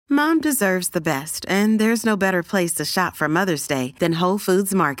Mom deserves the best, and there's no better place to shop for Mother's Day than Whole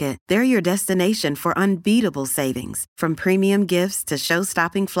Foods Market. They're your destination for unbeatable savings, from premium gifts to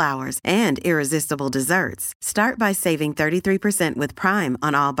show-stopping flowers and irresistible desserts. Start by saving 33% with Prime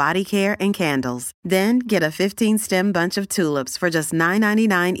on all body care and candles. Then get a 15-stem bunch of tulips for just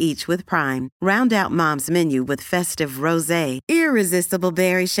 $9.99 each with Prime. Round out Mom's menu with festive rosé, irresistible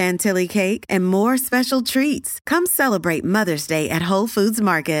berry chantilly cake, and more special treats. Come celebrate Mother's Day at Whole Foods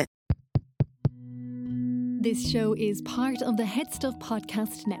Market. This show is part of the Head Stuff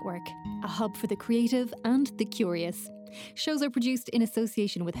Podcast Network, a hub for the creative and the curious. Shows are produced in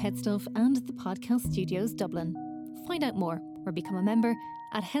association with Head Stuff and the Podcast Studios Dublin. Find out more or become a member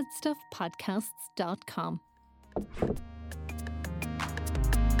at headstuffpodcasts.com.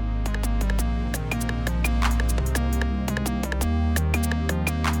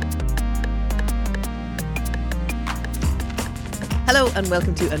 Hello and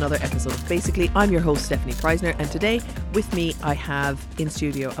welcome to another episode of Basically. I'm your host Stephanie Preisner, and today with me I have in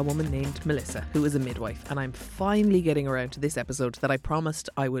studio a woman named Melissa, who is a midwife, and I'm finally getting around to this episode that I promised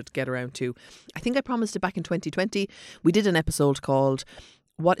I would get around to. I think I promised it back in 2020. We did an episode called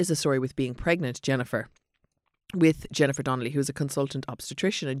What is the Story with Being Pregnant, Jennifer? With Jennifer Donnelly, who's a consultant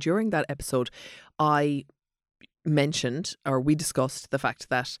obstetrician, and during that episode I mentioned, or we discussed, the fact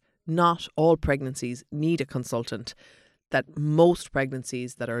that not all pregnancies need a consultant, that most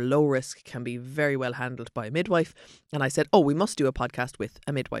pregnancies that are low risk can be very well handled by a midwife. And I said, we must do a podcast with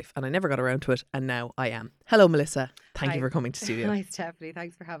a midwife. And I never got around to it. And now I am. Hello, Melissa. Thank you for coming to studio. Hi, Stephanie.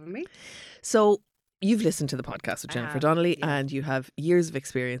 Thanks for having me. So you've listened to the podcast with Jennifer Donnelly, and you have years of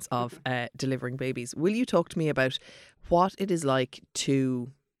experience of delivering babies. Will you talk to me about what it is like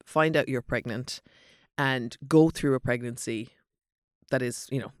to find out you're pregnant and go through a pregnancy that is,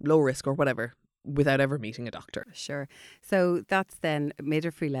 low risk or whatever, without ever meeting a doctor? Sure. So that's then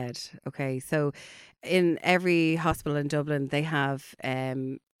midwifery led. Okay. So in every hospital in Dublin, they have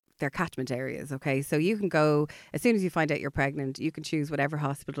their catchment areas. Okay. So you can go, as soon as you find out you're pregnant, you can choose whatever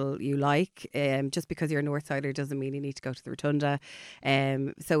hospital you like. Just because you're a Northsider doesn't mean you need to go to the Rotunda.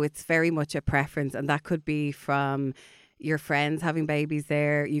 So it's very much a preference, and that could be from your friends having babies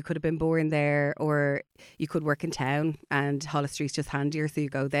there. You could have been born there, or you could work in town and Holles Street's just handier, so you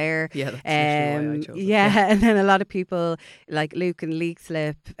go there. Yeah, that's why I chose it. Yeah, and then a lot of people like Luke and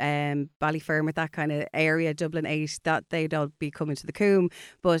Leixlip, Ballyfermot, that kind of area, Dublin 8, that they'd all be coming to the Coombe,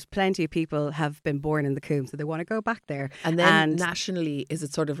 but plenty of people have been born in the Coombe, so they want to go back there. And then nationally, is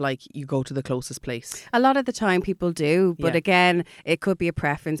it sort of like you go to the closest place? A lot of the time people do, but again, it could be a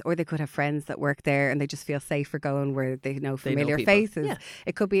preference, or they could have friends that work there and they just feel safer going where they know familiar faces. Yeah.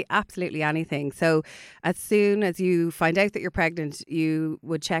 It could be absolutely anything. So as soon as you find out that you're pregnant, you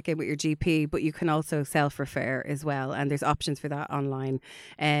would check in with your GP, but you can also self-refer as well, and there's options for that online,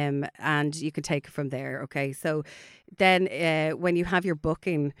 and you can take it from there. Okay, so then when you have your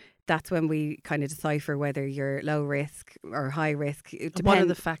booking, that's when we kind of decipher whether you're low risk or high risk. What are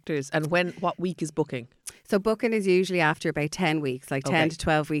the factors, and what week is booking? So booking is usually after about 10 weeks, like 10 to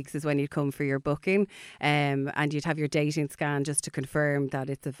 12 weeks is when you'd come for your booking, and you'd have your dating scan just to confirm that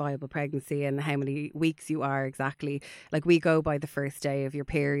it's a viable pregnancy and how many weeks you are exactly. Like we go by the first day of your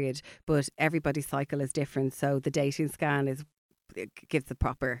period, but everybody's cycle is different. So the dating scan gives the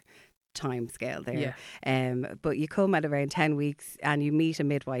proper time scale there. But you come at around 10 weeks and you meet a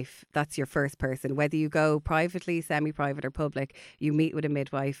midwife. That's your first person. Whether you go privately, semi-private or public, you meet with a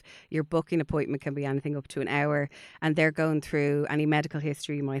midwife. Your booking appointment can be anything up to an hour, and they're going through any medical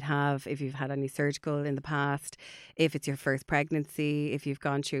history you might have, if you've had any surgical in the past, if it's your first pregnancy, if you've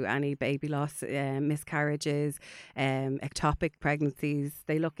gone through any baby loss, miscarriages, ectopic pregnancies.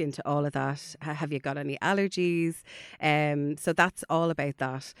 They look into all of that. Have you got any allergies? So that's all about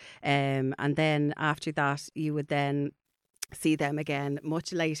that. And then after that, you would then see them again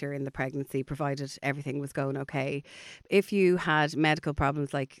much later in the pregnancy, provided everything was going okay. If you had medical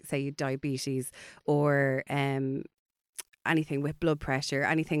problems like, say, diabetes or anything with blood pressure,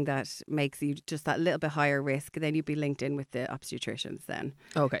 anything that makes you just that little bit higher risk, then you'd be linked in with the obstetricians then.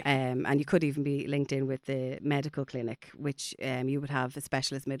 Okay. And you could even be linked in with the medical clinic, which you would have a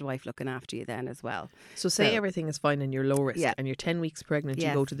specialist midwife looking after you then as well. So say everything is fine and you're low risk and you're 10 weeks pregnant,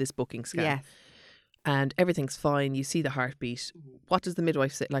 you go to this booking scan. Yes. And everything's fine, you see the heartbeat. What does the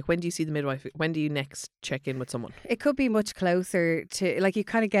midwife say? Like, when do you see the midwife? When do you next check in with someone? It could be much closer to, like, you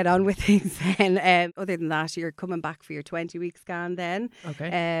kind of get on with things then. Other than that, you're coming back for your 20-week scan then.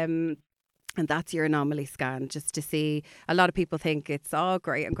 Okay. And that's your anomaly scan, just to see. A lot of people think it's, oh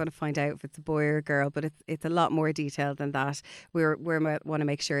great, I'm going to find out if it's a boy or a girl, but it's a lot more detailed than that. We want to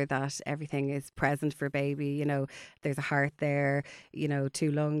make sure that everything is present for baby. You know, there's a heart there, you know,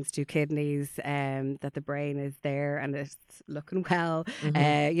 2 lungs, 2 kidneys, that the brain is there and it's looking well.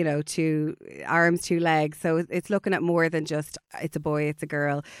 You know, 2 arms, 2 legs. So it's looking at more than just it's a boy, it's a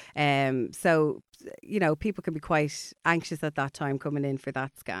girl. So you know, people can be quite anxious at that time coming in for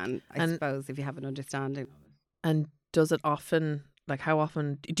that scan, I suppose, if you have an understanding. And does it often, like how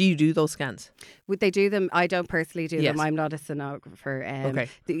often do you do those scans? Would they do them? I don't personally do them. I'm not a sonographer. Okay.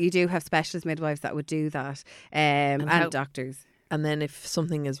 You do have specialist midwives that would do that, and doctors. And then if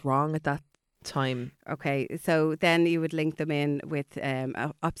something is wrong at that time? Okay, so then you would link them in with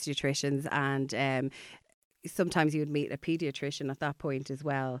obstetricians, and sometimes you would meet a paediatrician at that point as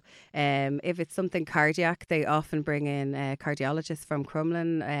well. If it's something cardiac, they often bring in cardiologists from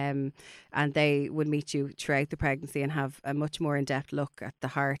Crumlin, and they would meet you throughout the pregnancy and have a much more in-depth look at the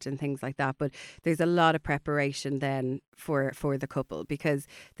heart and things like that. But there's a lot of preparation then for the couple, because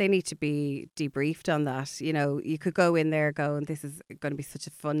they need to be debriefed on that. You know, you could go in there going, this is going to be such a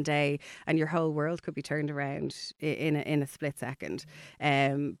fun day, and your whole world could be turned around in a split second.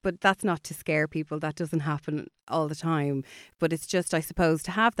 But that's not to scare people. That doesn't happen all the time, but it's just, I suppose,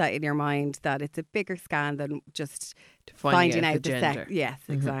 to have that in your mind that it's a bigger scan than just finding out the gender. Yes,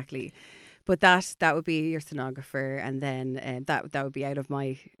 exactly. But that would be your sonographer, and then that would be out of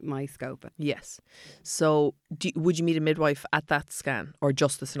my scope. Yes. So would you meet a midwife at that scan, or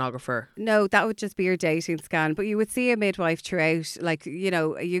just the sonographer? No, that would just be your dating scan. But you would see a midwife throughout. Like, you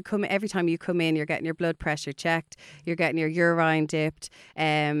know, every time you come in, you're getting your blood pressure checked, you're getting your urine dipped.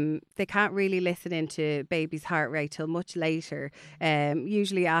 They can't really listen into baby's heart rate till much later.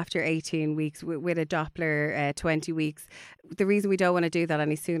 Usually after 18 weeks with a Doppler, 20 weeks. The reason we don't want to do that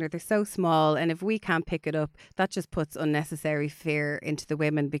any sooner, they're so small, and if we can't pick it up, that just puts unnecessary fear into the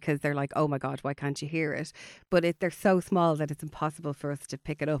women, because they're like, oh my God, why can't you hear it? But they're so small that it's impossible for us to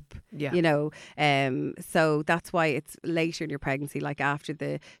pick it up. Yeah. You know, so that's why it's later in your pregnancy, like after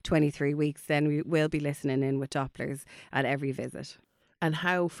the 23 weeks, then we will be listening in with Dopplers at every visit. And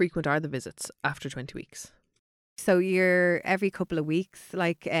how frequent are the visits after 20 weeks? So you're every couple of weeks,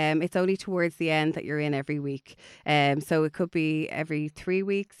 like it's only towards the end that you're in every week. So it could be every 3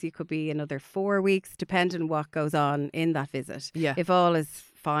 weeks, you could be another 4 weeks, depending on what goes on in that visit. Yeah. If all is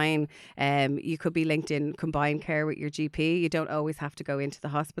fine, you could be linked in combined care with your GP. You don't always have to go into the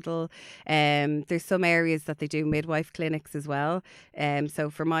hospital. There's some areas that they do midwife clinics as well. So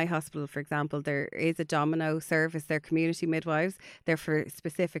for my hospital, for example, there is a Domino service. They're community midwives. They're for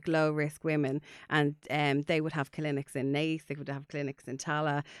specific low risk women, and they would have clinics in Naas. They would have clinics in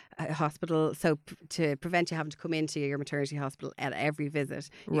Tala Hospital. So to prevent you having to come into your maternity hospital at every visit,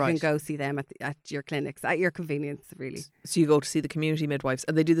 you can go see them at your clinics at your convenience, really. So you go to see the community midwives.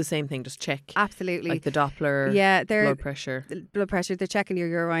 And they do the same thing, just check. Absolutely. Like the Doppler, blood pressure. Blood pressure. They're checking your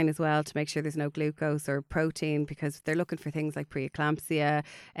urine as well to make sure there's no glucose or protein, because they're looking for things like preeclampsia,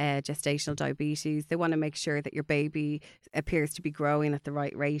 gestational diabetes. They want to make sure that your baby appears to be growing at the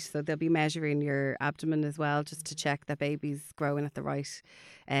right rate. So they'll be measuring your abdomen as well, just to check that baby's growing at the right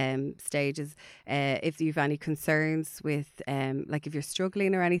stages. If you've any concerns with, like if you're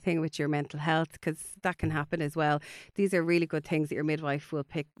struggling or anything with your mental health, because that can happen as well. These are really good things that your midwife will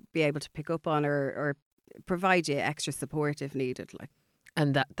be able to pick up on, or provide you extra support if needed. Like.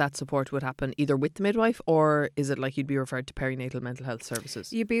 And that support would happen either with the midwife, or is it like you'd be referred to perinatal mental health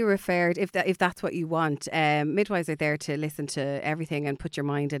services? You'd be referred if that's what you want. Midwives are there to listen to everything and put your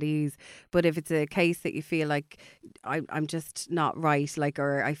mind at ease. But if it's a case that you feel like I'm just not right, like,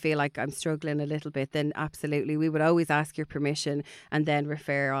 or I feel like I'm struggling a little bit, then absolutely, we would always ask your permission and then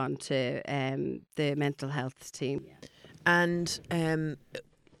refer on to the mental health team. Yeah. And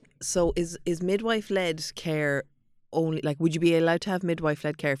so is midwife-led care only, like, would you be allowed to have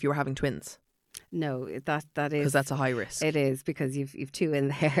midwife-led care if you were having twins? No, that is, because that's a high risk. It is, because you've 2 in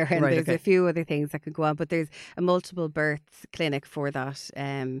there, and there's a few other things that could go on, but there's a multiple birth clinic for that,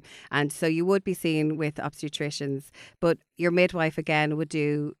 and so you would be seen with obstetricians, but your midwife again would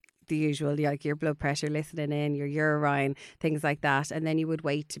do the usual, like your blood pressure, listening in, your urine, things like that, and then you would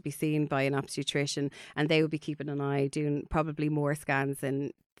wait to be seen by an obstetrician, and they would be keeping an eye, doing probably more scans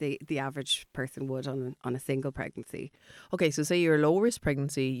than the average person would on a single pregnancy. Okay, so say you're a low risk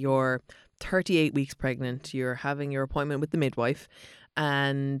pregnancy, you're 38 weeks pregnant, you're having your appointment with the midwife,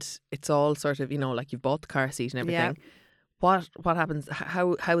 and it's all sort of, you know, like you've bought the car seat and everything. Yeah. What happens?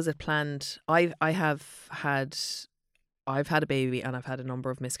 How is it planned? I've had a baby, and I've had a number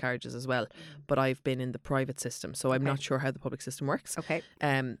of miscarriages as well, but I've been in the private system, so I'm not sure how the public system works. Okay.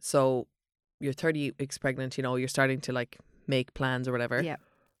 So you're 30 weeks pregnant, you know, you're starting to like make plans or whatever. Yeah.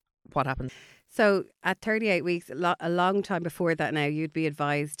 What happens? So at 38 weeks, a long time before that now, you'd be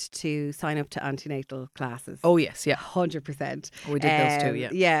advised to sign up to antenatal classes. Oh, yes. Yeah. 100%. We did those too,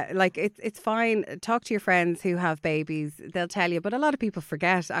 yeah. Yeah, like it's fine. Talk to your friends who have babies. They'll tell you. But a lot of people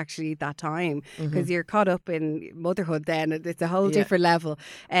forget actually that time because you're caught up in motherhood then. It's a whole different level.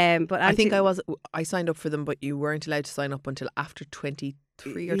 But I think I signed up for them, but you weren't allowed to sign up until after 23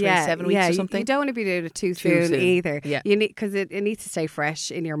 or 27 weeks or something. You don't want to be doing it too soon either. Yeah. You need, because it needs to stay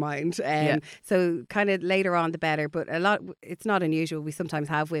fresh in your mind. So kind of later on the better. But it's not unusual. We sometimes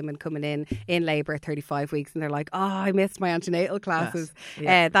have women coming in labour at 35 weeks and they're like, oh, I missed my antenatal classes.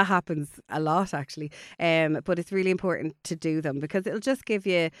 That happens a lot actually. But it's really important to do them because it'll just give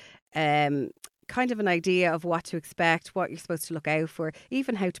you kind of an idea of what to expect, what you're supposed to look out for,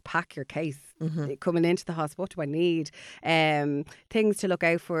 even how to pack your case coming into the hospital. What do I need? Things to look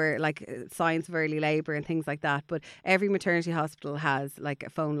out for, like signs of early labour and things like that. But every maternity hospital has like a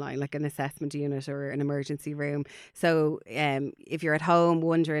phone line, like an assessment unit or an emergency room. So if you're at home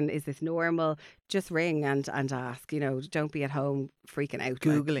wondering, is this normal? Just ring and ask. You know, don't be at home freaking out.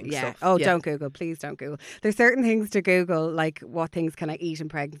 Googling stuff. Oh, don't Google. Please don't Google. There's certain things to Google, like what things can I eat in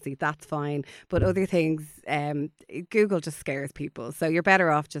pregnancy? That's fine. But other things, Google just scares people. So you're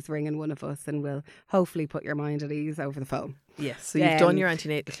better off just ringing one of us and we'll hopefully put your mind at ease over the phone. Yes, so you've done your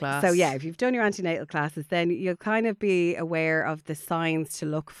antenatal class. So yeah, if you've done your antenatal classes, then you'll kind of be aware of the signs to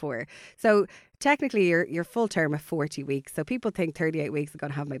look for. So technically your full term of 40 weeks. So people think 38 weeks I'm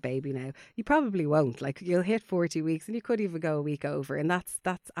going to have my baby now. You probably won't. Like you'll hit 40 weeks and you could even go a week over, and that's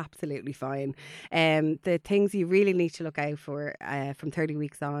absolutely fine. The things you really need to look out for from 30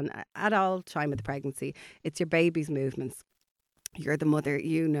 weeks on at all time of the pregnancy, it's your baby's movements. You're the mother,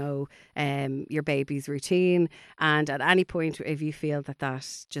 you know your baby's routine, and at any point if you feel that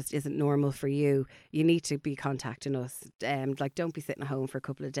just isn't normal for you, you need to be contacting us. Like don't be sitting at home for a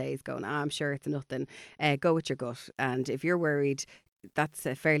couple of days going, I'm sure it's nothing. Go with your gut, and if you're worried, that's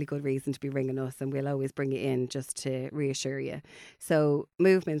a fairly good reason to be ringing us, and we'll always bring you in just to reassure you. So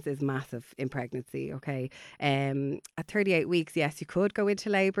movements is massive in pregnancy, okay? At 38 weeks, yes, you could go into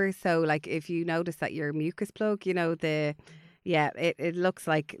labour. So like if you notice that your mucus plug, you know, it looks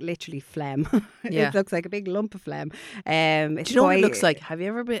like literally phlegm. It looks like a big lump of phlegm. Do you know what it looks like? Have you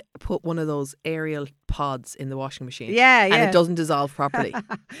ever put one of those aerial pods in the washing machine? Yeah. And it doesn't dissolve properly.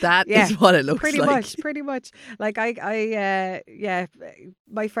 That is what it looks like. Pretty much. Like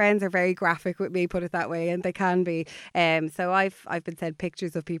my friends are very graphic with me, put it that way, and they can be. So I've been sent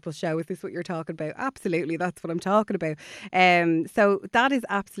pictures of people's show. Is this what you're talking about? Absolutely, that's what I'm talking about. So that is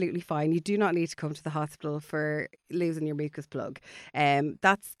absolutely fine. You do not need to come to the hospital for losing your mucus plug.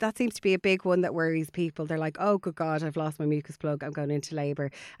 That seems to be a big one that worries people. They're like, oh good God, I've lost my mucus plug, I'm going into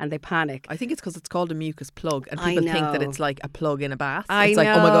labour, and they panic. I think it's because it's called a mucus plug and people think that it's like a plug in a bath. It's like,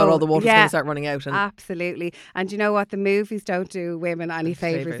 oh my God, all the water's going to start running out. And absolutely. And you know what, the movies don't do women any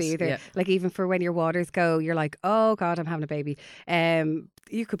favours either. Like even for when your waters go, you're like, oh God, I'm having a baby.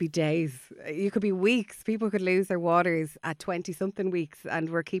 You could be days, you could be weeks. People could lose their waters at 20 something weeks, and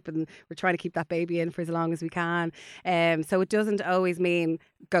we're trying to keep that baby in for as long as we can. So it doesn't always mean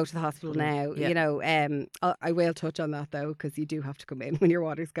go to the hospital now. You know, I will touch on that though, because you do have to come in when your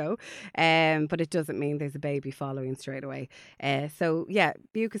waters go. But it doesn't mean there's a baby following straight away. So yeah,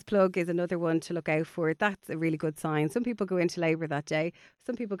 mucus plug is another one to look out for. That's a really good sign. Some people go into labour that day.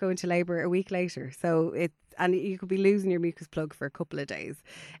 Some people go into labour a week later. So and you could be losing your mucus plug for a couple of days.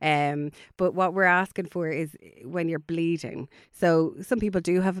 But what we're asking for is when you're bleeding. So some people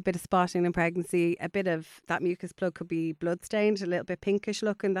do have a bit of spotting in pregnancy. A bit of that mucus plug could be blood-stained, a little bit pinkish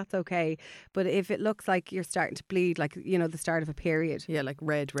looking, that's okay. But if it looks like you're starting to bleed, like, you know, the start of a period. Yeah, like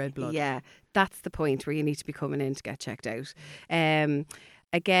red blood. Yeah, that's the point where you need to be coming in to get checked out.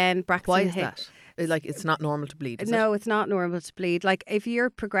 Again, Braxton. Why is that? Like, it's not normal to bleed, is it? No, it's not normal to bleed. Like, if you're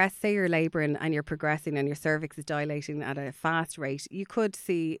say you're labouring and you're progressing and your cervix is dilating at a fast rate, you could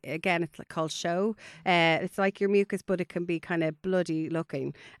see, again, it's called show. It's like your mucus, but it can be kind of bloody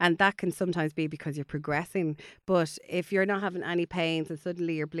looking. And that can sometimes be because you're progressing. But if you're not having any pains and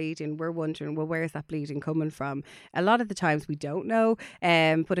suddenly you're bleeding, we're wondering, well, where's that bleeding coming from? A lot of the times we don't know,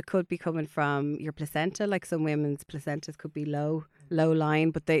 but it could be coming from your placenta. Like some women's placentas could be low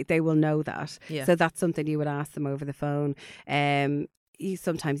lying, but they will know that. Yeah. So that's something you would ask them over the phone.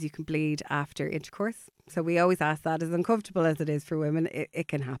 sometimes you can bleed after intercourse. So we always ask that, as uncomfortable as it is for women, it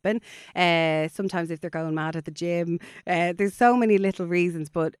can happen. Sometimes if they're going mad at the gym, there's so many little reasons,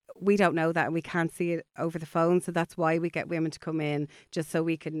 but we don't know that and we can't see it over the phone. So that's why we get women to come in, just so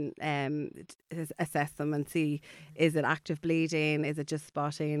we can assess them and see, is it active bleeding? Is it just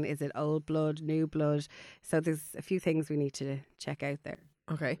spotting? Is it old blood, new blood? So there's a few things we need to check out there.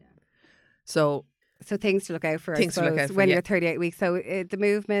 Okay. So things to look out for, I suppose, when you're 38 weeks. So the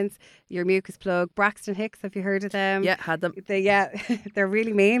movements, your mucus plug, Braxton Hicks, have you heard of them? Yeah, had them. They're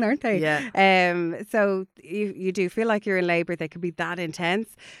really mean, aren't they? Yeah. So you do feel like you're in labour. They can be that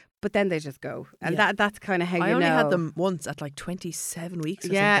intense, but then they just go. And that's kind of how you know. I only had them once at like 27 weeks or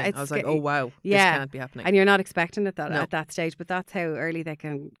something. I was like, oh wow, this can't be happening. And you're not expecting it at that stage, but that's how early they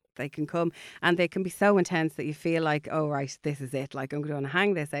can come, and they can be so intense that you feel like, oh right, this is it, like I'm going to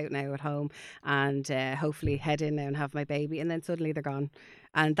hang this out now at home and hopefully head in now and have my baby, and then suddenly they're gone.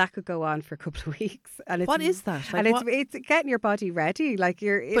 And that could go on for a couple of weeks. And what is that? Like, and it's getting your body ready.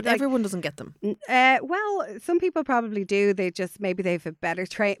 But everyone doesn't get them. Well, some people probably do. They just, maybe they have a better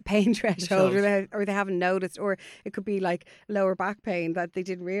pain threshold, or they haven't noticed, or it could be like lower back pain that they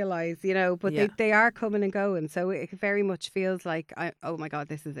didn't realise, But they are coming and going. So it very much feels like, oh my God,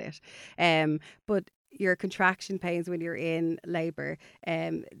 this is it. But your contraction pains when you're in labour,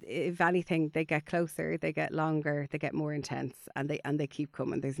 if anything, they get closer, they get longer, they get more intense, and they keep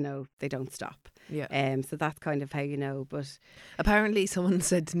coming. They don't stop. Yeah. So that's kind of how you know. But apparently, someone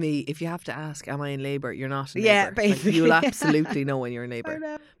said to me, if you have to ask, "Am I in labour?" You're not in labour. Yeah, basically, you'll absolutely know when you're in labour. I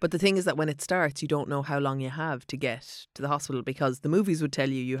know. But the thing is that when it starts, you don't know how long you have to get to the hospital, because the movies would tell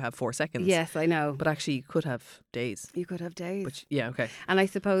you have 4 seconds. Yes, I know. But actually, you could have days. You could have days. Which, yeah, okay. And I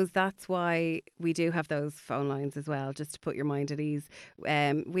suppose that's why we do have those phone lines as well, just to put your mind at ease.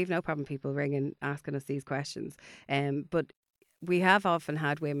 We've no problem people ringing, asking us these questions. But we have often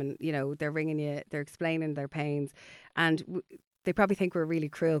had women, they're ringing you, they're explaining their pains, and they probably think we're really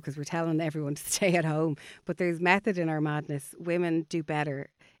cruel because we're telling everyone to stay at home. But there's method in our madness. Women do better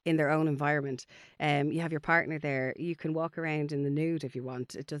in their own environment. You have your partner there. You can walk around in the nude if you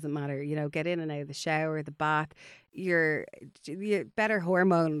want. It doesn't matter. Get in and out of the shower, the bath. You're better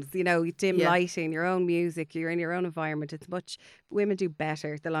hormones. Dim lighting, your own music. You're in your own environment. Women do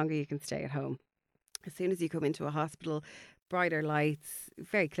better the longer you can stay at home. As soon as you come into a hospital, brighter lights,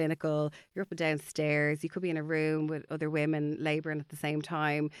 very clinical, you're up and down stairs, you could be in a room with other women labouring at the same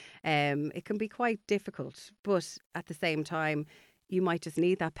time. It can be quite difficult, but at the same time, you might just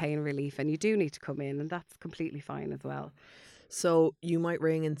need that pain relief, and you do need to come in, and that's completely fine as well. So you might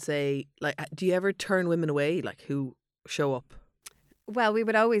ring and say, like, do you ever turn women away, like, who show up? Well, we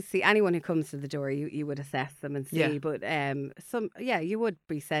would always see anyone who comes to the door. You would assess them and see. Yeah. But you would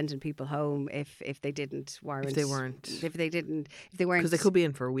be sending people home if they didn't warrant. If they weren't, because they could be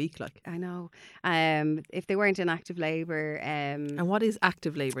in for a week. Like, I know. If they weren't in active labour. And what is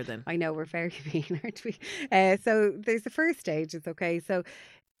active labour then? I know, we're very mean, aren't we? So there's the first stage. It's okay. So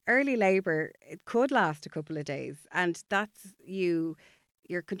early labour, it could last a couple of days, and that's you're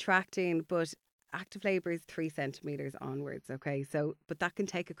contracting, but active labour is 3 centimetres onwards, okay? So, but that can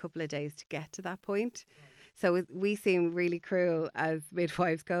take a couple of days to get to that point. So we seem really cruel as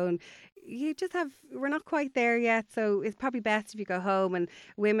midwives going, we're not quite there yet, so it's probably best if you go home. And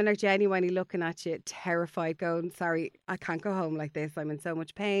women are genuinely looking at you terrified, going, sorry, I can't go home like this, I'm in so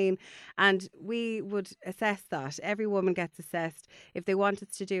much pain. And we would assess that. Every woman gets assessed. If they want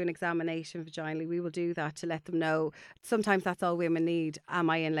us to do an examination vaginally, we will do that to let them know. Sometimes that's all women need. Am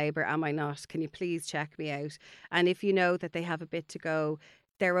I in labour? Am I not? Can you please check me out? And if you know that they have a bit to go,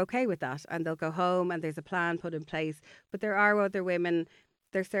 they're okay with that, and they'll go home, and there's a plan put in place. But there are other women,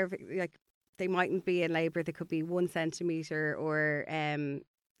 their cervix, like, they mightn't be in labour. They could be 1 centimetre, or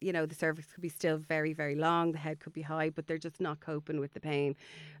the cervix could be still very, very long. The head could be high, but they're just not coping with the pain.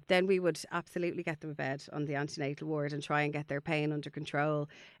 Then we would absolutely get them a bed on the antenatal ward and try and get their pain under control.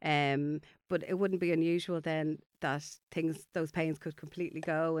 But it wouldn't be unusual then that those pains could completely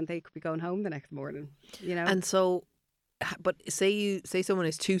go, and they could be going home the next morning. And so. But say someone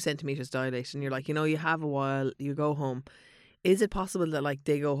is 2 centimetres dilated, and you're like, you have a while, you go home. Is it possible that, like,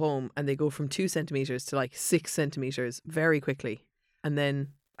 they go home and they go from 2 centimetres to like 6 centimetres very quickly, and then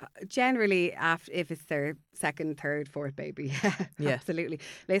generally if it's their second, third, fourth baby? Yeah, absolutely.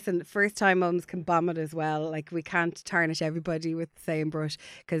 Listen, first time mums can bomb it as well. Like, we can't tarnish everybody with the same brush,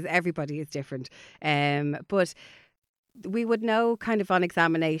 because everybody is different. But we would know kind of on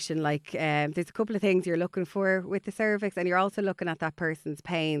examination, like, there's a couple of things you're looking for with the cervix, and you're also looking at that person's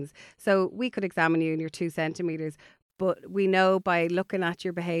pains. So we could examine you in your 2 centimetres, But we know by looking at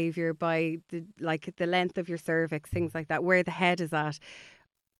your behaviour, by the length of your cervix, things like that, where the head is at,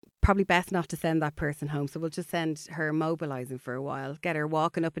 probably best not to send that person home. So we'll just send her mobilising for a while, get her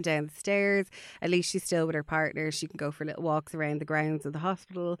walking up and down the stairs. At least she's still with her partner. She can go for little walks around the grounds of the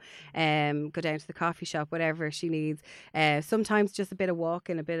hospital, go down to the coffee shop, whatever she needs. Sometimes just a bit of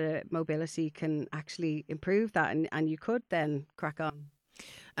walking, a bit of mobility can actually improve that, and you could then crack on.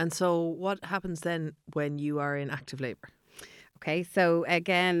 And so what happens then when you are in active labour? Okay, so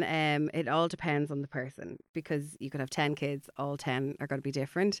again, it all depends on the person, because you could have 10 kids, all 10 are going to be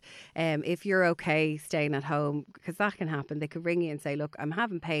different. If you're okay staying at home, because that can happen, they could ring you and say, look, I'm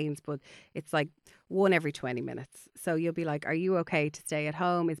having pains, but it's like one every 20 minutes. So you'll be like, are you okay to stay at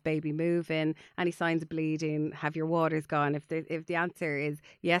home? Is baby moving? Any signs of bleeding? Have your waters gone? If the answer is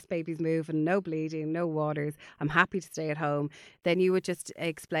yes, baby's moving, no bleeding, no waters, I'm happy to stay at home, then you would just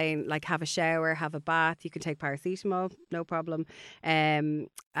explain, like, have a shower, have a bath. You can take paracetamol, no problem. And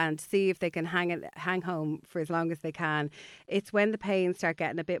see if they can hang home for as long as they can. It's when the pains start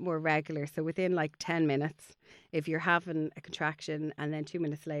getting a bit more regular. So within like 10 minutes, if you're having a contraction and then 2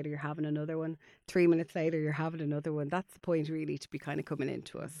 minutes later you're having another one, 3 minutes later you're having another one, that's the point really to be kind of coming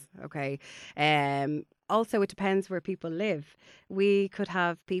into us. Okay. Also, it depends where people live. We could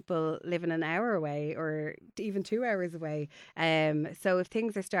have people living an hour away or even 2 hours away. So if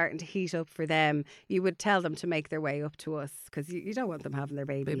things are starting to heat up for them, you would tell them to make their way up to us, because you don't want them having their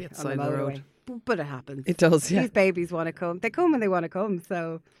baby on the motorway. But it happens. It does, yeah. These babies want to come. They come when they want to come.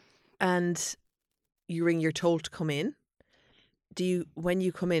 So, and you ring, you're told to come in. When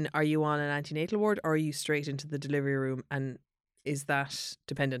you come in, are you on an antenatal ward or are you straight into the delivery room? And is that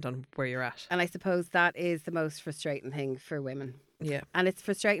dependent on where you're at? And I suppose that is the most frustrating thing for women. Yeah. And it's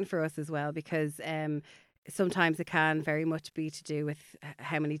frustrating for us as well, because sometimes it can very much be to do with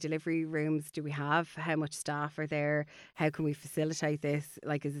how many delivery rooms do we have, how much staff are there, how can we facilitate this,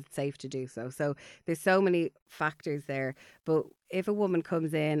 like, is it safe to do so? So there's so many factors there. But if a woman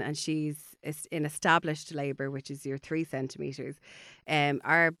comes in and she's in established labour, which is your 3 centimetres,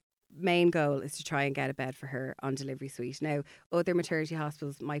 our main goal is to try and get a bed for her on delivery suite. Now, other maternity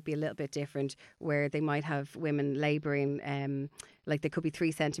hospitals might be a little bit different, where they might have women labouring, like they could be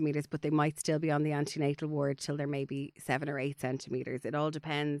 3 centimetres, but they might still be on the antenatal ward till they're maybe 7 or 8 centimetres. It all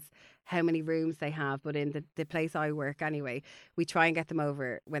depends how many rooms they have. But in the place I work anyway, we try and get them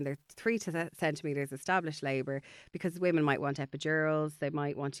over when they're 3 centimetres established labour, because women might want epidurals, they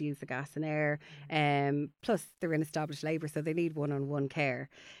might want to use the gas and air, plus they're in established labour, so they need one-on-one care.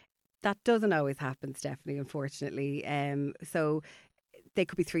 That doesn't always happen, Stephanie, unfortunately. So they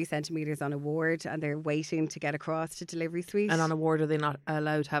could be 3 centimetres on a ward and they're waiting to get across to delivery suite. And on a ward, are they not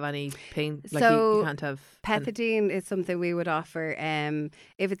allowed to have any pain? Like, so you can't have... Pethidine is something we would offer.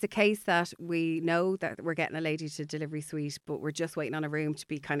 If it's a case that we know that we're getting a lady to delivery suite, but we're just waiting on a room to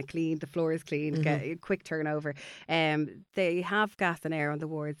be kind of clean, the floor is clean, get a quick turnover. They have gas and air on the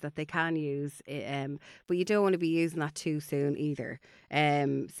wards that they can use, but you don't want to be using that too soon either.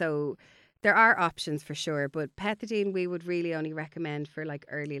 So there are options for sure, but pethidine we would really only recommend for like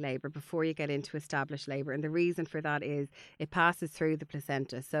early labour, before you get into established labour. And the reason for that is it passes through the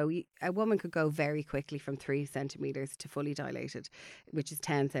placenta. So a woman could go very quickly from 3 centimetres to fully dilated, which is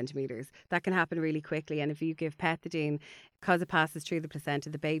 10 centimetres. That can happen really quickly. And if you give pethidine, because it passes through the placenta,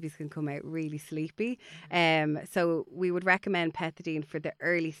 the babies can come out really sleepy. So we would recommend pethidine for the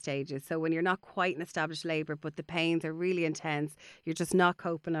early stages. So when you're not quite in established labour, but the pains are really intense, you're just not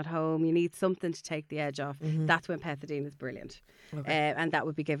coping at home, you need something to take the edge off, that's when pethidine is brilliant. Okay. And that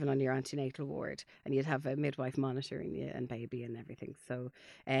would be given on your antenatal ward, and you'd have a midwife monitoring you and baby and everything. So,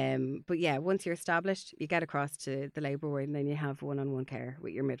 but yeah, once you're established, you get across to the labour ward and then you have one-on-one care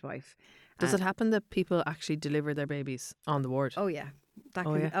with your midwife. Does it happen that people actually deliver their babies on the ward? Oh yeah.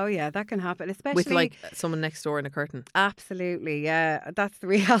 That can happen, especially with like someone next door in a curtain. Absolutely, yeah, that's the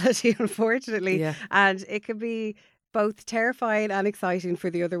reality, unfortunately. Yeah. And it can be both terrifying and exciting for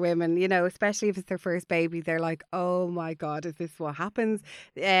the other women, you know, especially if it's their first baby. They're like, oh my God, is this what happens?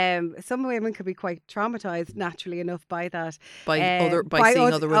 Some women could be quite traumatised naturally enough by that. By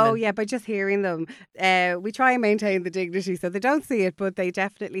seeing other women. Oh yeah, by just hearing them. We try and maintain the dignity so they don't see it, but they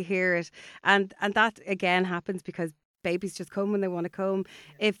definitely hear it. And that again happens because babies just come when they want to come.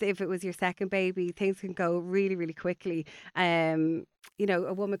 If it was your second baby, things can go really, really quickly. You know,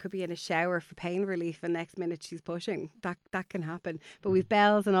 a woman could be in a shower for pain relief and next minute she's pushing. That can happen. But we've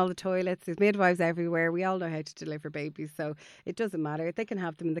bells in all the toilets. There's midwives everywhere. We all know how to deliver babies. So it doesn't matter. They can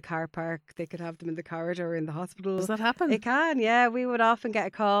have them in the car park. They could have them in the corridor in the hospital. Does that happen? It can, yeah. We would often get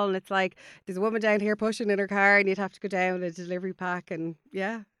a call and it's like, there's a woman down here pushing in her car and you'd have to go down a delivery pack and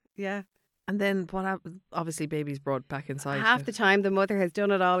yeah. And then what happens? Obviously, baby's brought back inside. Half the time, the mother has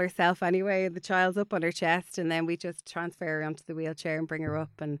done it all herself anyway. The child's up on her chest, and then we just transfer her onto the wheelchair and bring her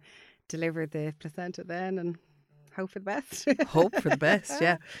up and deliver the placenta then and hope for the best. Hope for the best,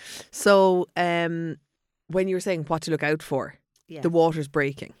 yeah. So when you were saying what to look out for, the water's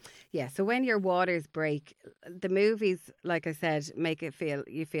breaking. Yeah, so when your waters break, the movies, like I said, make it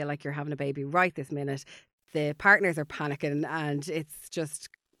you feel like you're having a baby right this minute. The partners are panicking and it's just,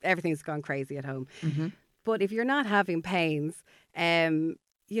 everything's gone crazy at home. Mm-hmm. But if you're not having pains,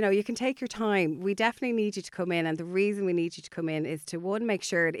 you can take your time. We definitely need you to come in. And the reason we need you to come in is to, one, make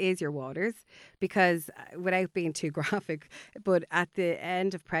sure it is your waters, because without being too graphic, but at the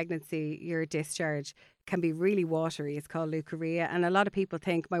end of pregnancy, your discharge can be really watery. It's called leukorrhea. And a lot of people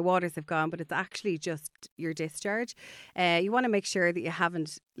think my waters have gone, but it's actually just your discharge. You want to make sure that you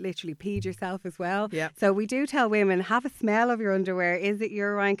haven't literally peed yourself as well. Yeah. So we do tell women, have a smell of your underwear. Is it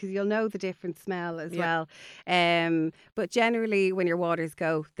urine? Because you'll know the different smell as well. But generally, when your waters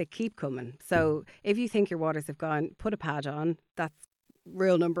go, they keep coming. So if you think your waters have gone, put a pad on. That's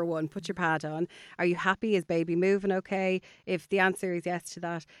rule number one. Put your pad on. Are you happy? Is baby moving okay? If the answer is yes to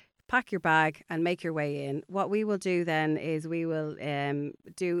that, pack your bag and make your way in. What we will do then is we will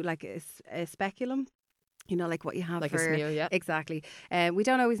do like a speculum. You know, like what you have like for a smear, yeah. Exactly. We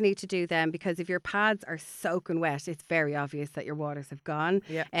don't always need to do them because if your pads are soaking wet, it's very obvious that your waters have gone.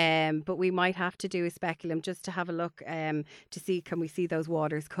 Yeah. But we might have to do a speculum just to have a look to see, can we see those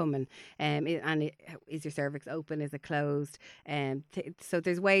waters coming? Is your cervix open? Is it closed? So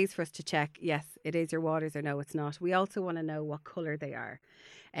there's ways for us to check, yes, it is your waters, or no, it's not. We also want to know what colour they are.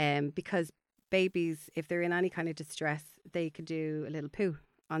 Because babies, if they're in any kind of distress, they could do a little poo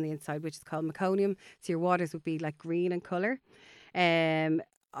on the inside, which is called meconium. So your waters would be like green in colour.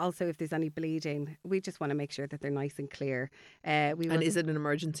 Also, if there's any bleeding, we just want to make sure that they're nice and clear. Is it an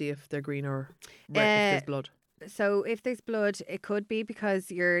emergency if they're green or red, if there's blood? So if there's blood, it could be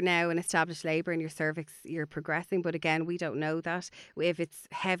because you're now in established labour and your cervix, you're progressing. But again, we don't know that. If it's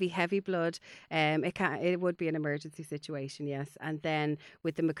heavy blood, it would be an emergency situation, yes. And then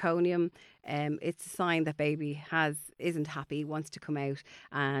with the meconium, it's a sign that baby isn't happy, wants to come out.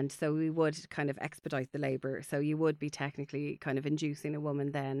 And so we would kind of expedite the labour. So you would be technically kind of inducing a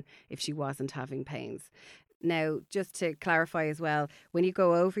woman then if she wasn't having pains. Now, just to clarify as well, when you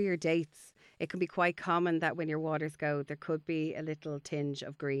go over your dates, it can be quite common that when your waters go, there could be a little tinge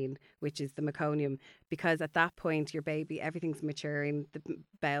of green, which is the meconium, because at that point, your baby, everything's maturing, the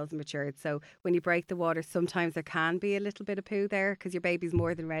bowels matured. So when you break the water, sometimes there can be a little bit of poo there because your baby's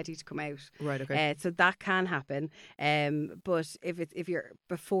more than ready to come out. Right, okay. So that can happen. But if you're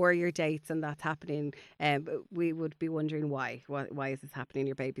before your dates and that's happening, we would be wondering why. Why is this happening?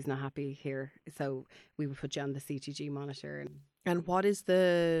 Your baby's not happy here. So we would put you on the CTG monitor. And what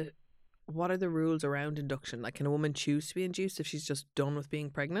are the rules around induction? Like, can a woman choose to be induced if she's just done with being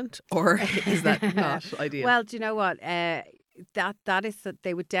pregnant, or is that not ideal? Well, do you know what? That is that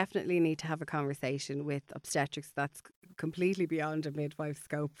they would definitely need to have a conversation with obstetrics. That's completely beyond a midwife's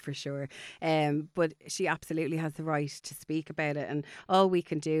scope for sure. But she absolutely has the right to speak about it, and all we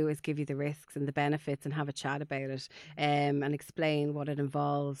can do is give you the risks and the benefits and have a chat about it, and explain what it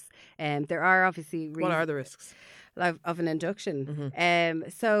involves. There are obviously what are the risks of an induction? Mm-hmm.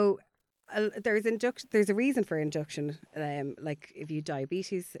 There's a reason for induction, like if you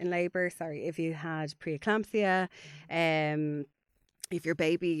diabetes in labour, if you had preeclampsia, if your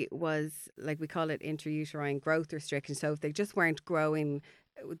baby was, like we call it, intrauterine growth restriction, so if they just weren't growing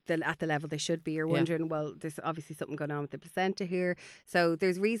at the level they should be, you're wondering, well, there's obviously something going on with the placenta here. So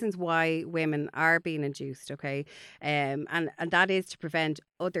there's reasons why women are being induced, okay? And that is to prevent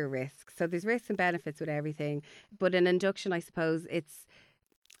other risks. So there's risks and benefits with everything. But an induction, I suppose, it's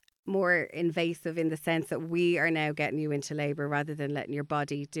more invasive in the sense that we are now getting you into labour rather than letting your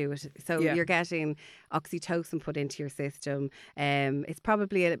body do it. So you're getting oxytocin put into your system. It's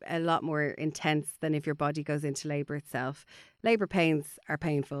probably a lot more intense than if your body goes into labour itself. Labour pains are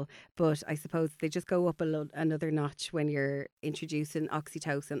painful, but I suppose they just go up another notch when you're introducing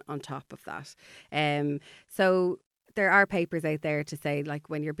oxytocin on top of that. So there are papers out there to say, like,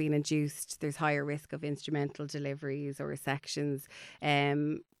 when you're being induced, there's higher risk of instrumental deliveries or resections.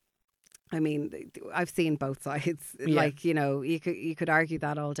 I mean, I've seen both sides. Yeah. Like, you could argue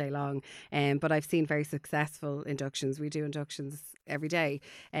that all day long. But I've seen very successful inductions. We do inductions every day.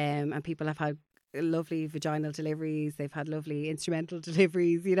 And people have had lovely vaginal deliveries. They've had lovely instrumental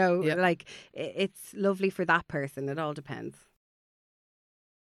deliveries, like it's lovely for that person. It all depends.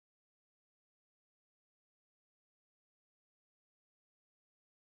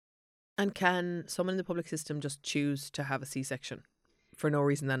 And can someone in the public system just choose to have a C-section for no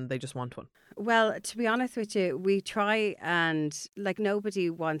reason then they just want one? Well, to be honest with you, we try and like nobody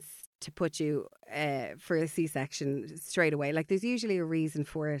wants to put you for a C-section straight away. Like there's usually a reason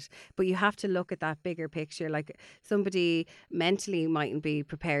for it, but you have to look at that bigger picture. Like somebody mentally mightn't be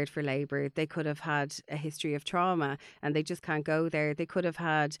prepared for labour. They could have had a history of trauma and they just can't go there. They could have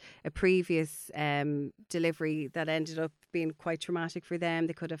had a previous delivery that ended up being quite traumatic for them.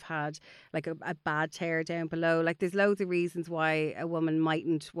 They could have had like a bad tear down below. Like there's loads of reasons why a woman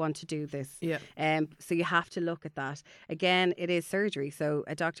mightn't want to do this. Yeah. So you have to look at that. Again, it is surgery, so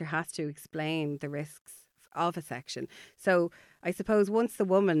a doctor has to explain the risks of a section. So I suppose once the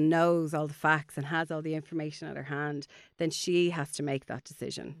woman knows all the facts and has all the information at her hand, then she has to make that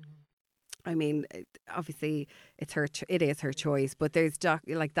decision. I mean, obviously, it is her choice, but there's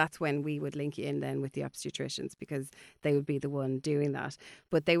that's when we would link you in then with the obstetricians because they would be the one doing that.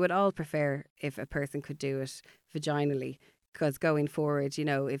 But they would all prefer if a person could do it vaginally, because going forward, you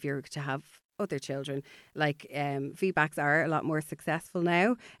know, if you're to have other children, like VBACs are a lot more successful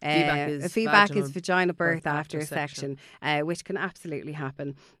now. VBAC is vaginal birth after a section, which can absolutely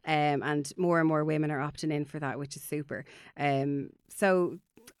happen, and more women are opting in for that, which is super. So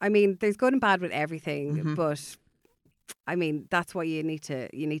I mean, there's good and bad with everything, but I mean, that's why you need to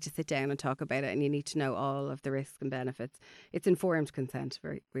sit down and talk about it, and you need to know all of the risks and benefits. It's informed consent,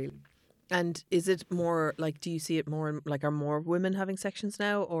 really. And is it more like, do you see it more like, are more women having sections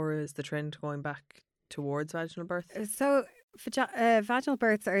now, or is the trend going back towards vaginal birth? So vaginal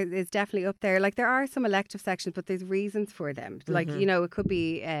births is definitely up there. Like there are some elective sections, but there's reasons for them. Like, you know, it could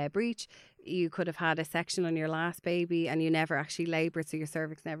be breech. You could have had a section on your last baby and you never actually laboured, so your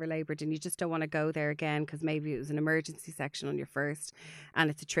cervix never laboured, and you just don't want to go there again because maybe it was an emergency section on your first and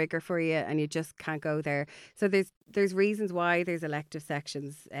it's a trigger for you and you just can't go there. So there's reasons why there's elective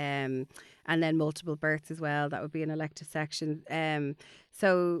sections, and then multiple births as well. That would be an elective section.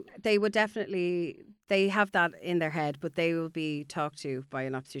 So they would they have that in their head, but they will be talked to by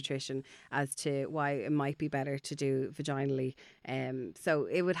an obstetrician as to why it might be better to do vaginally. So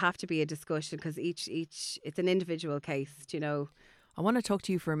it would have to be a discussion because each it's an individual case, you know. I want to talk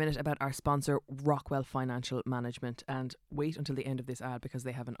to you for a minute about our sponsor, Rockwell Financial Management, and wait until the end of this ad because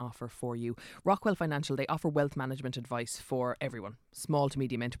they have an offer for you. Rockwell Financial, they offer wealth management advice for everyone, small to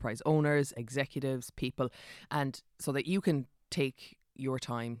medium enterprise owners, executives, people, and so that you can take your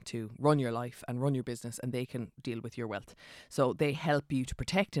time to run your life and run your business, and they can deal with your wealth. So they help you to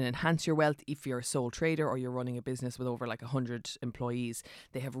protect and enhance your wealth if you're a sole trader or you're running a business with over like 100 employees.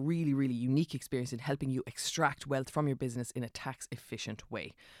 They have really, really unique experience in helping you extract wealth from your business in a tax efficient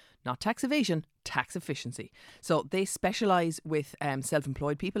way. Not tax evasion, tax efficiency. So they specialise with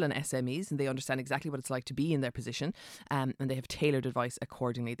self-employed people and SMEs, and they understand exactly what it's like to be in their position, and they have tailored advice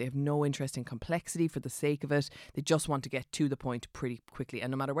accordingly. They have no interest in complexity for the sake of it. They just want to get to the point pretty quickly, and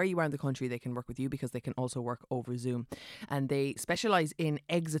no matter where you are in the country, they can work with you because they can also work over Zoom. And they specialise in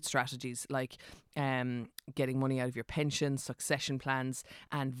exit strategies like getting money out of your pension, succession plans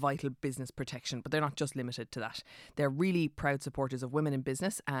and vital business protection. But they're not just limited to that. They're really proud supporters of women in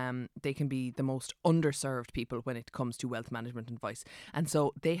business. They can be the most underserved people when it comes to wealth management advice. And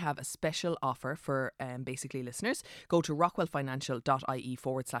so they have a special offer for Basically listeners. Go to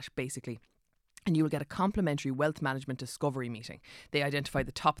rockwellfinancial.ie/basically. And you will get a complimentary wealth management discovery meeting. They identify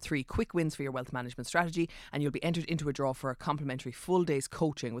the top 3 quick wins for your wealth management strategy, and you'll be entered into a draw for a complimentary full day's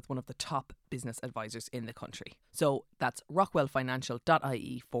coaching with one of the top business advisors in the country. So that's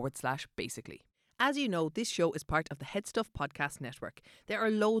rockwellfinancial.ie/basically. As you know, this show is part of the Head Stuff Podcast Network. There are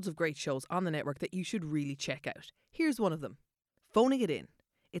loads of great shows on the network that you should really check out. Here's one of them, Phoning It In.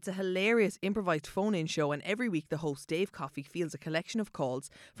 It's a hilarious improvised phone-in show, and every week the host Dave Coffey fields a collection of calls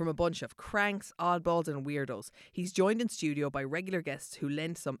from a bunch of cranks, oddballs and weirdos. He's joined in studio by regular guests who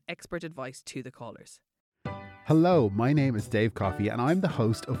lend some expert advice to the callers. Hello, my name is Dave Coffey and I'm the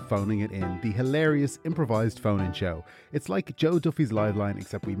host of Phoning It In, the hilarious improvised phone-in show. It's like Joe Duffy's Live Line,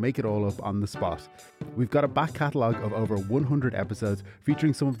 except we make it all up on the spot. We've got a back catalogue of over 100 episodes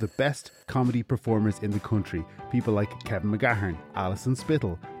featuring some of the best comedy performers in the country. People like Kevin McGahern, Alison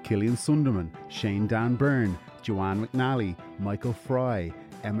Spittle, Killian Sunderman, Shane Dan Byrne, Joanne McNally, Michael Fry,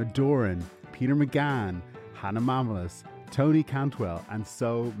 Emma Doran, Peter McGann, Hannah Mamelas, Tony Cantwell and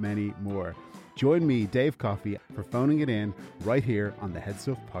so many more. Join me, Dave Coffey, for Phoning It In right here on the Head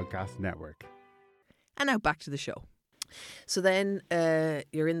Stuff Podcast Network. And now back to the show. So then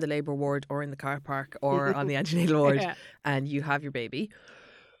you're in the labour ward or in the car park or on the antenatal ward and you have your baby.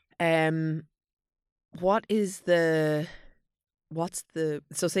 So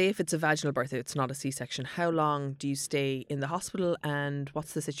say if it's a vaginal birth, it's not a C-section, how long do you stay in the hospital and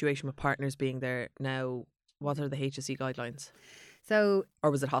what's the situation with partners being there now? What are the HSE guidelines? So,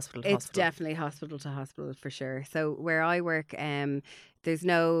 or was it hospital to it's hospital? definitely hospital to hospital for sure. So where I work, there's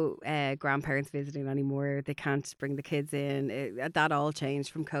no grandparents visiting anymore. They can't bring the kids in. That all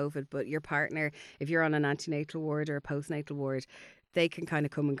changed from COVID. But your partner, if you're on an antenatal ward or a postnatal ward, they can kind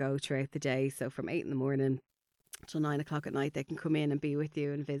of come and go throughout the day. So from 8 in the morning till 9 o'clock at night, they can come in and be with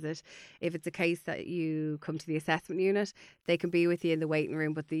you and visit. If it's a case that you come to the assessment unit, they can be with you in the waiting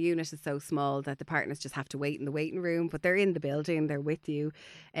room, but the unit is so small that the partners just have to wait in the waiting room, but they're in the building, they're with you.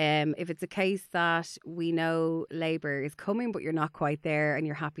 If it's a case that we know labour is coming but you're not quite there and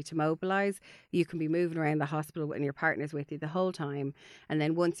you're happy to mobilise, you can be moving around the hospital and your partner's with you the whole time. And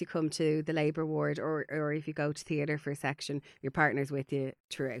then once you come to the labour ward, or if you go to theatre for a section, your partner's with you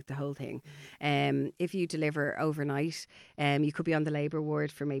throughout the whole thing. If you deliver overnight, you could be on the labour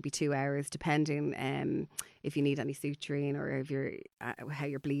ward for maybe 2 hours, depending if you need any suturing or if how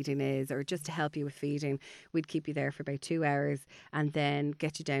your bleeding is, or just to help you with feeding. We'd keep you there for about 2 hours and then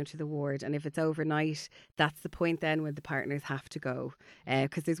get you down to the ward. And if it's overnight, that's the point then when the partners have to go,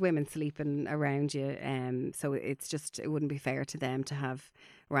 because there's women sleeping around you, so it wouldn't be fair to them to have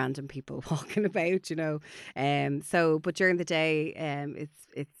random people walking about, but during the day,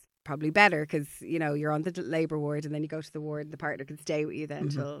 it's probably better because you're on the labour ward and then you go to the ward and the partner can stay with you then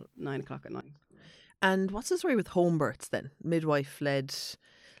till 9 o'clock at night. And what's the story with home births then? Midwife led,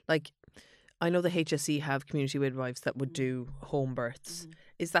 like, I know the HSE have community midwives that would do home births.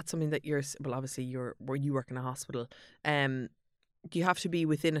 Is that something that obviously you work in a hospital, you have to be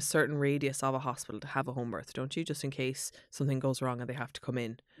within a certain radius of a hospital to have a home birth, don't you? Just in case something goes wrong and they have to come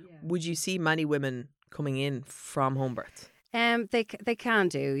in. Yeah. Would you see many women coming in from home births? They can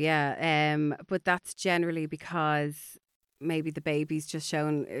do, yeah. But that's generally because maybe the baby's just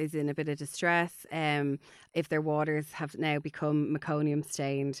is in a bit of distress. If their waters have now become meconium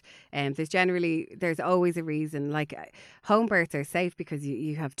stained, there's always a reason. Like home births are safe because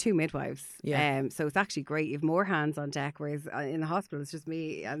you have 2 midwives. Yeah. So it's actually great. You have more hands on deck, whereas in the hospital it's just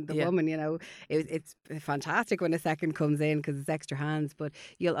me and the woman. It's fantastic when a second comes in because it's extra hands. But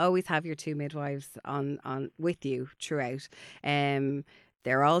you'll always have your 2 midwives on with you throughout.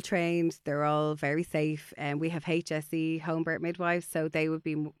 They're all trained, they're all very safe, and we have HSE home birth midwives, so they would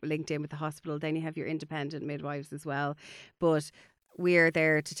be linked in with the hospital. Then you have your independent midwives as well, but we're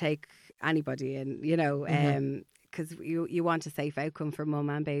there to take anybody in, because you want a safe outcome for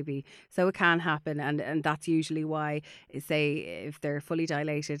mum and baby. So it can happen, and that's usually why, say, if they're fully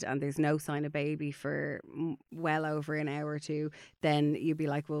dilated and there's no sign of baby for well over an hour or 2, then you'd be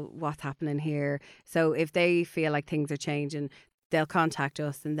like, well, what's happening here? So if they feel like things are changing, they'll contact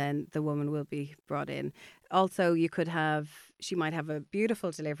us and then the woman will be brought in. Also, she might have a beautiful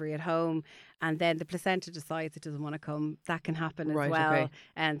delivery at home and then the placenta decides it doesn't want to come. That can happen as well. Okay.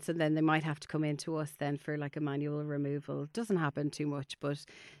 And so then they might have to come in to us then for like a manual removal. Doesn't happen too much, but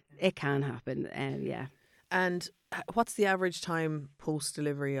it can happen. Yeah. And what's the average time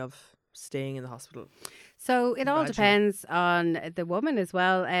post-delivery of staying in the hospital? So it all depends on the woman as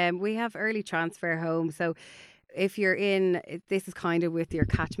well. We have early transfer home. So if you're this is kind of with your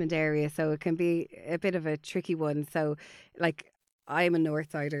catchment area, so it can be a bit of a tricky one. So like I'm a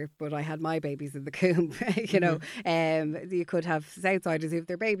Northsider, but I had my babies in the Coombe, you could have Southsiders who have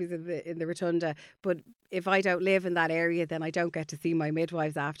their babies in the Rotunda, but if I don't live in that area, then I don't get to see my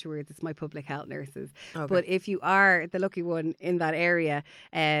midwives afterwards. It's my public health nurses. Okay. But if you are the lucky one in that area,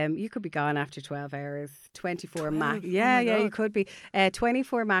 you could be gone after 12 hours, 24 max. Yeah, you could be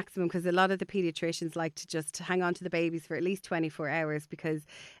 24 maximum, because a lot of the paediatricians like to just hang on to the babies for at least 24 hours because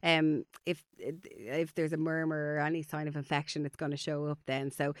if there's a murmur or any sign of infection, it's going to show up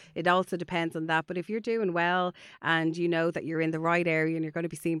then. So it also depends on that. But if you're doing well and you know that you're in the right area and you're going to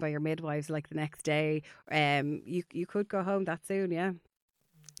be seen by your midwives like the next day, you could go home that soon. Yeah,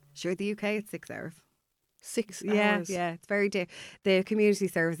 sure. The UK, it's 6 hours. 6 hours. Yeah, it's very the community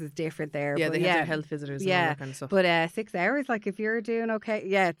service is different there. Yeah, they have their health visitors and all that kind of stuff. But 6 hours, like if you're doing okay,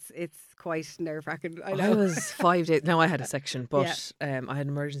 yeah, it's quite nerve-wracking. I was 5 days. No, I had a section, but I had an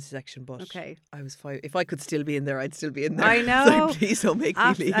emergency section, but okay. I was 5. If I could still be in there, I'd still be in there. I know. So please don't make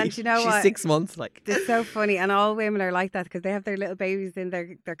me leave. And you know She's 6 months. Like, it's so funny, and all women are like that because they have their little babies in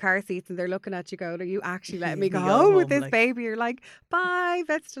their car seats and they're looking at you going, "Are you actually letting me go home with this baby?" You're like, "Bye,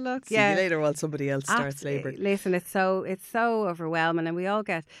 best of luck." See you later while somebody else starts labour. Listen, it's so overwhelming, and we all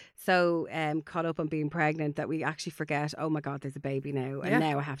get so caught up on being pregnant that we actually forget, oh my God, there's a baby now, and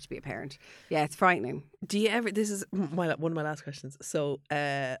now I have to be a parent. Yeah, it's frightening. Do you ever? This is one of my last questions. So,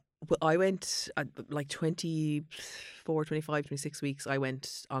 Well, I went like 24, 25, 26 weeks. I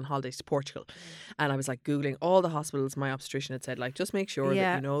went on holidays to Portugal, and I was like Googling all the hospitals. My obstetrician had said, like, just make sure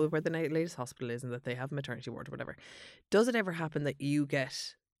that you know where the latest hospital is and that they have a maternity ward or whatever. Does it ever happen that you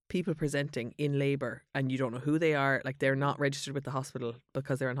get people presenting in labour and you don't know who they are, like they're not registered with the hospital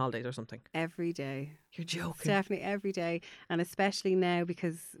because they're on holidays or something? Every day. You're joking. It's definitely every day, and especially now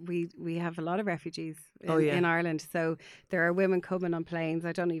because we have a lot of refugees in Ireland, so there are women coming on planes.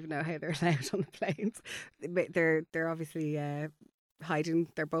 I don't even know how they're allowed on the planes. They're obviously hiding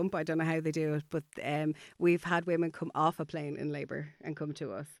their bump. I don't know how they do it, but we've had women come off a plane in labour and come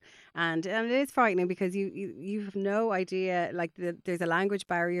to us, and it is frightening because you have no idea, like there's a language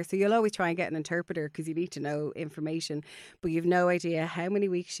barrier, so you'll always try and get an interpreter because you need to know information, but you've no idea how many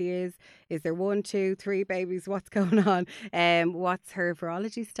weeks she is there 1, 2, 3 babies, what's going on, what's her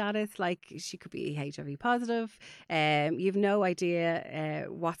virology status, like she could be HIV positive, you've no idea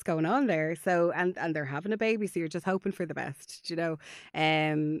what's going on there, so and they're having a baby, so you're just hoping for the best, you know.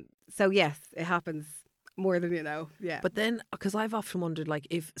 So yes, it happens more than you know. Yeah. But then, because I've often wondered, like,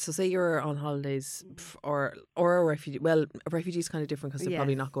 if so, say you're on holidays or a refugee. Well, a refugee is kind of different because they're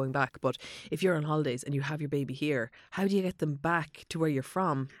probably not going back. But if you're on holidays and you have your baby here, how do you get them back to where you're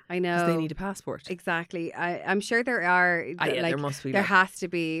from? I know, because they need a passport. Exactly. I'm sure there are. There must be. There has to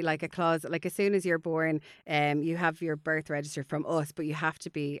be like a clause. Like as soon as you're born, you have your birth registered from us, but you have to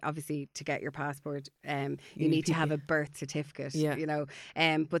be, obviously, to get your passport. You need to have a birth certificate. Yeah. You know.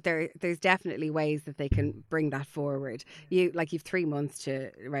 But there's definitely ways that they can bring that forward. You've 3 months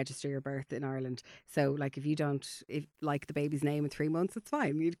to register your birth in Ireland. So like if you don't like the baby's name in 3 months, it's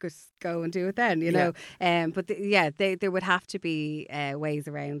fine. You just go and do it then, you know. But there would have to be ways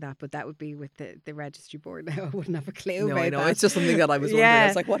around that, but that would be with the registry board. Now I wouldn't have a clue about that. It's just something that I was wondering. I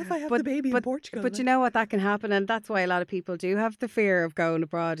was like, what if I have the baby in Portugal? But you know what, that can happen, and that's why a lot of people do have the fear of going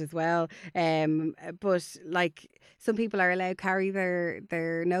abroad as well. But like some people are allowed to carry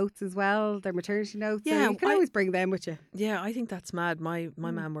their notes as well, their maternity notes. Yeah, so you can always bring them with you. Yeah, I think that's mad. My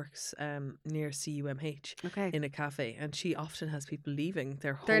mum works near CUMH in a cafe, and she often has people leaving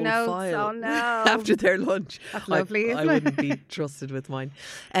their whole notes, file after their lunch. That's lovely, isn't it? I wouldn't be trusted with mine.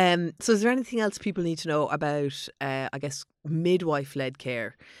 So is there anything else people need to know about, I guess, midwife-led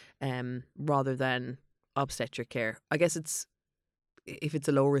care rather than obstetric care? I guess if it's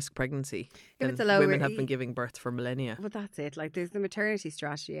a low risk pregnancy, then women have been giving birth for millennia. But that's it. Like there's the maternity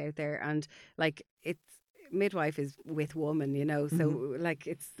strategy out there, and like midwife is with woman, you know. So like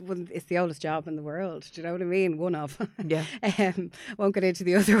it's the oldest job in the world. Do you know what I mean? One of. Yeah. Won't get into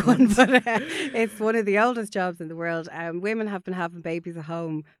the other one, but it's one of the oldest jobs in the world. Women have been having babies at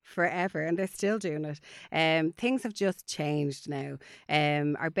home forever, and they're still doing it. Things have just changed now.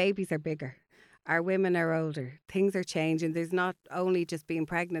 Our babies are bigger. Our women are older. Things are changing. There's not only just being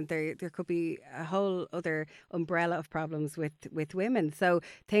pregnant. There could be a whole other umbrella of problems with women. So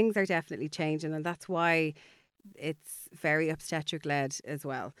things are definitely changing, and that's why it's very obstetric led as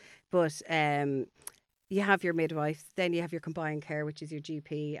well. But you have your midwives, then you have your combined care, which is your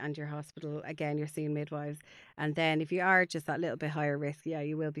GP and your hospital. Again, you're seeing midwives. And then if you are just that little bit higher risk,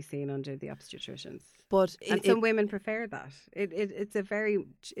 you will be seen under the obstetricians. But some women prefer that.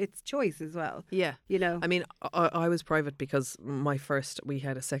 It's choice as well. Yeah. You know. I mean, I was private because we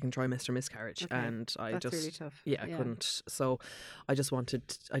had a second trimester miscarriage, and That's really tough. Yeah, I couldn't. So I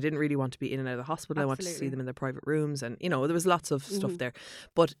didn't really want to be in and out of the hospital. Absolutely. I wanted to see them in their private rooms, and there was lots of stuff there.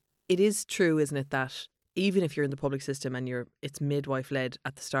 But it is true, isn't it, that even if you're in the public system and it's midwife led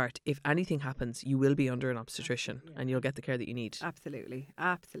at the start, if anything happens, you will be under an obstetrician and you'll get the care that you need. Absolutely.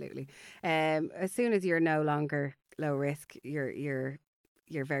 As soon as you're no longer low risk, you're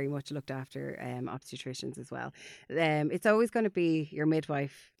very much looked after, obstetricians as well. It's always going to be your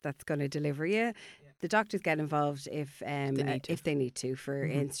midwife that's going to deliver you. The doctors get involved if they need to for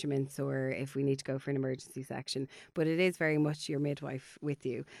instruments, or if we need to go for an emergency section. But it is very much your midwife with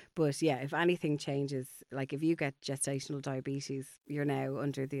you. But yeah, if anything changes, like if you get gestational diabetes, you're now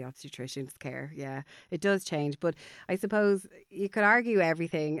under the obstetrician's care. Yeah, it does change. But I suppose you could argue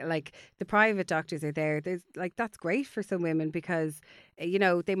everything. Like the private doctors are there. There's that's great for some women because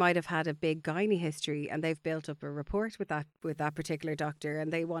they might have had a big gynae history and they've built up a rapport with that particular doctor,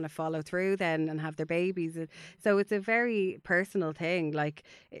 and they want to follow through then and have their babies. So it's a very personal thing. Like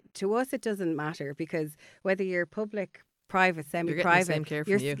to us, it doesn't matter because whether you're public, private, semi-private,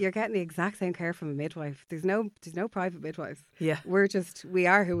 you're getting the exact same care from a midwife. There's no private midwives. Yeah, we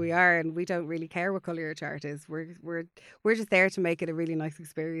are who we are, and we don't really care what colour your chart is. We're just there to make it a really nice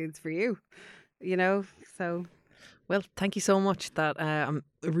experience for you. So. Well, thank you so much. I'm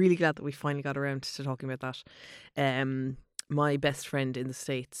really glad that we finally got around to talking about that. my best friend in the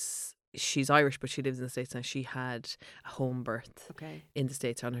States, she's Irish, but she lives in the States now. She had a home birth in the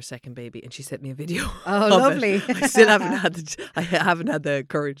States on her second baby, and she sent me a video. Oh, lovely! I still haven't had the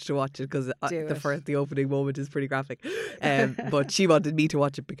courage to watch it because the opening moment is pretty graphic. But she wanted me to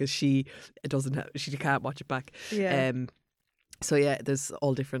watch it because she can't watch it back. Yeah. So yeah, there's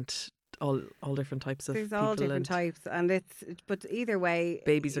all different types of There's people. all different types, but either way,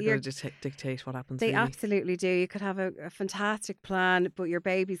 babies are going to dictate what happens. They really. absolutely do. You could have a fantastic plan, but your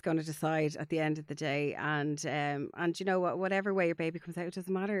baby's going to decide at the end of the day. And you know what? Whatever way your baby comes out, it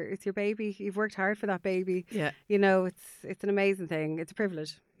doesn't matter. It's your baby. You've worked hard for that baby. Yeah. You know, it's an amazing thing. It's a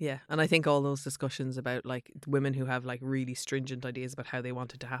privilege. Yeah, and I think all those discussions about like women who have like really stringent ideas about how they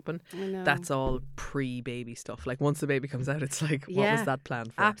want it to happen, that's all pre-baby stuff. Like once the baby comes out, it's like, what was that plan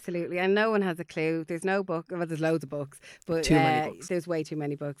for? Absolutely, and no one has a clue. There's no book. Well, there's loads of books, but too many books. There's way too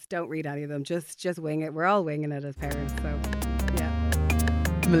many books. Don't read any of them. Just wing it. We're all winging it as parents. So, yeah.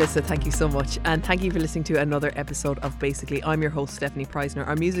 Melissa, thank you so much. And thank you for listening to another episode of Basically. I'm your host, Stephanie Preisner.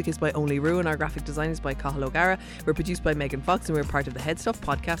 Our music is by Only Ruin. Our graphic design is by Cathal O'Gara. We're produced by Megan Fox and we're part of the Head Stuff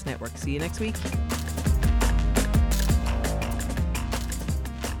Podcast Network. See you next week.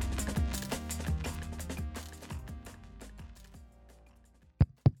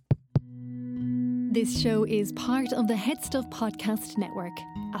 This show is part of the Head Stuff Podcast Network,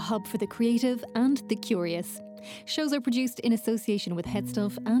 a hub for the creative and the curious. Shows are produced in association with Head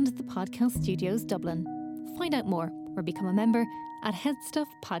Stuff and the Podcast Studios Dublin. Find out more or become a member at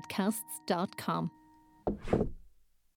headstuffpodcasts.com.